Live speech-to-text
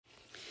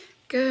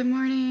Good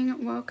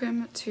morning,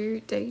 welcome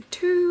to day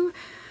 2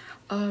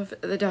 of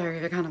the Diary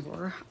of a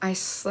Carnivore. I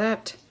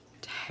slept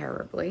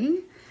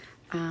terribly.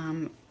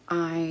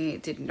 I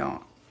did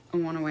not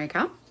want to wake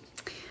up.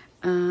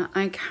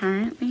 I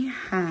currently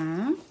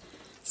have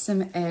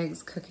some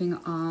eggs cooking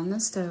on the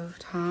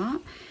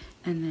stovetop,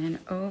 and then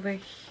over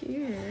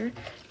here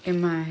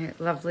in my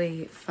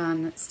lovely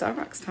fun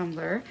Starbucks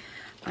tumbler,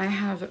 I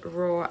have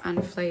raw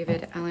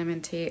unflavored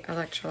LMNT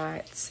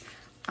electrolytes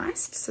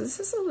iced. So this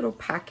is a little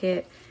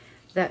packet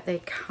that they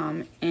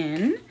come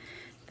in.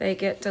 They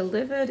get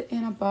delivered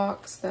in a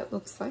box that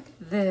looks like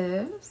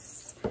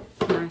this,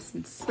 nice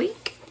and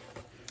sleek.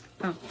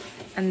 Oh,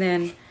 and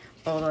then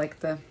all like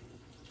the,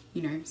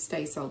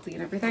 stay salty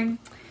and everything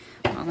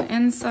on the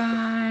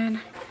inside.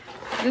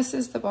 This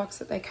is the box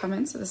that they come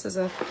in. So this is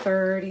a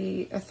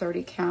 30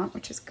 count,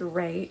 which is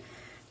great.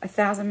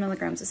 1,000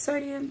 milligrams of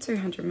sodium,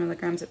 200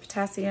 milligrams of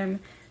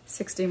potassium,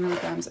 60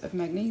 milligrams of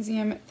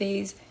magnesium.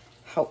 These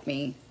help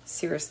me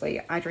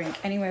seriously. I drink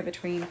anywhere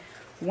between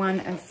 1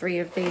 and 3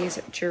 of these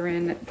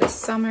during the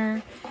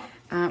summer,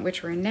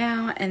 which we're in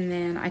now, and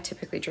then I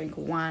typically drink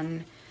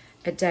 1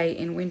 a day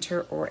in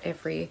winter or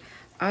every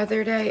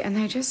other day, and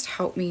they just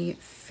help me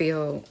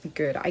feel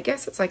good. I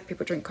guess it's like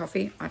people drink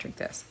coffee, I drink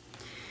this.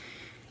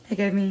 They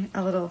gave me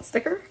a little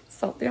sticker,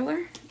 salt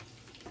dealer,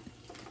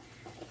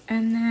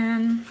 and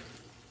then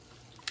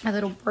a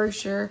little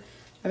brochure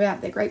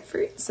about their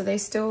grapefruit. So they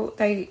do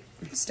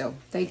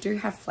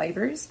have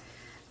flavors,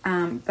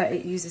 but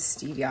it uses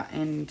stevia,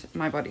 and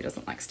my body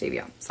doesn't like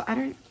stevia, so I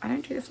don't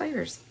do the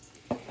flavors.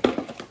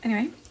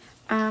 Anyway,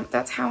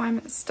 that's how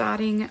I'm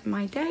starting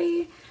my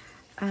day.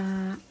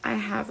 I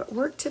have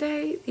work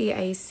today. The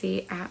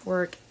AC at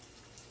work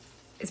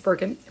is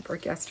broken. It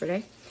broke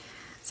yesterday,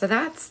 so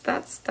that's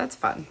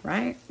fun,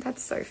 right?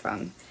 That's so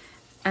fun.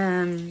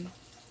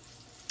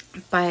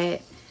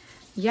 But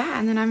yeah,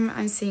 and then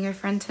I'm seeing a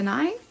friend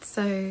tonight,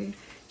 so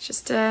it's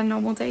just a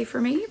normal day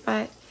for me,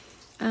 but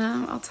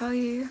I'll tell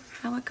you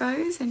how it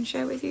goes and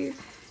share with you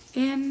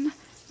in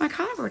my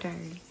carnivore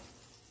diary.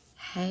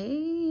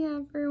 Hey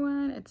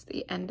everyone, it's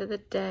the end of the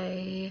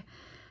day.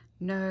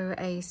 No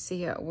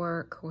AC at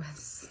work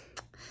was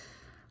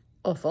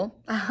awful.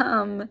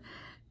 But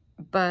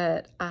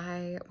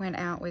I went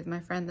out with my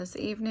friend this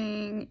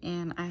evening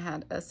and I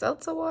had a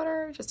seltzer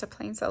water, just a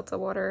plain seltzer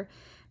water,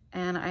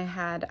 and I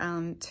had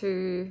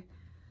 2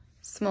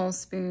 small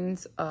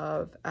spoons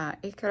of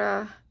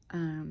ikara,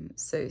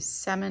 so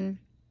salmon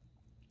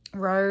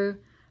roe,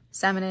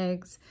 salmon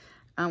eggs,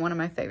 one of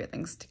my favorite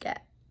things to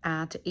get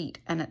to eat,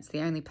 and it's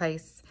the only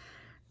place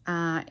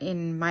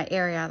in my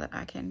area that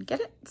I can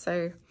get it,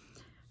 so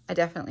I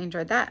definitely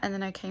enjoyed that. And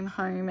then I came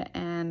home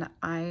and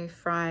I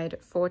fried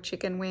 4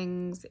 chicken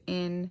wings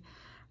in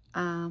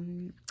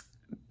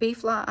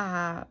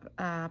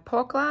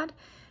pork lard,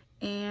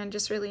 and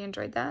just really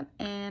enjoyed that.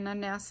 And I'm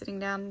now sitting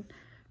down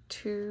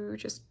to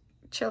just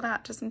chill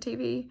out to some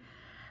TV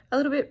a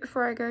little bit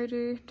before I go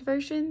to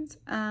devotions.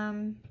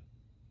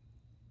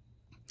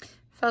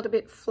 Felt a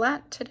bit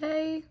flat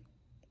today,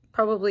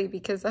 probably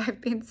because I've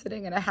been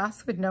sitting in a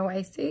house with no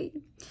AC.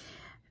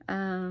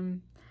 So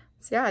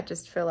yeah, I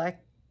just feel like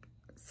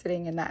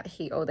sitting in that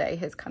heat all day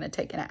has kind of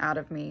taken it out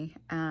of me.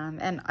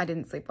 And I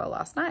didn't sleep well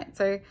last night,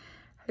 so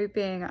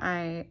hoping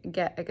I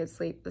get a good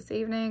sleep this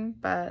evening,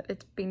 but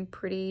it's been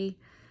pretty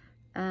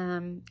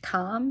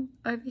calm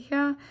over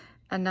here.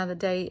 Another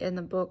day in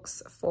the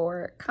books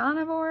for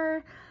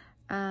carnivore.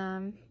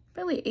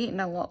 Really eaten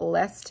a lot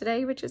less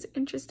today, which is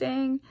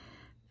interesting.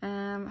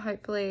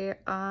 Hopefully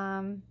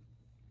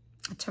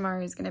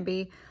tomorrow is going to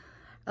be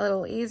a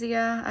little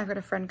easier. I've got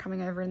a friend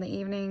coming over in the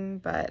evening,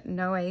 but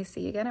no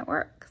AC again at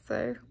work,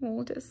 so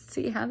we'll just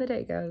see how the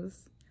day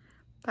goes.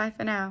 Bye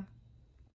for now.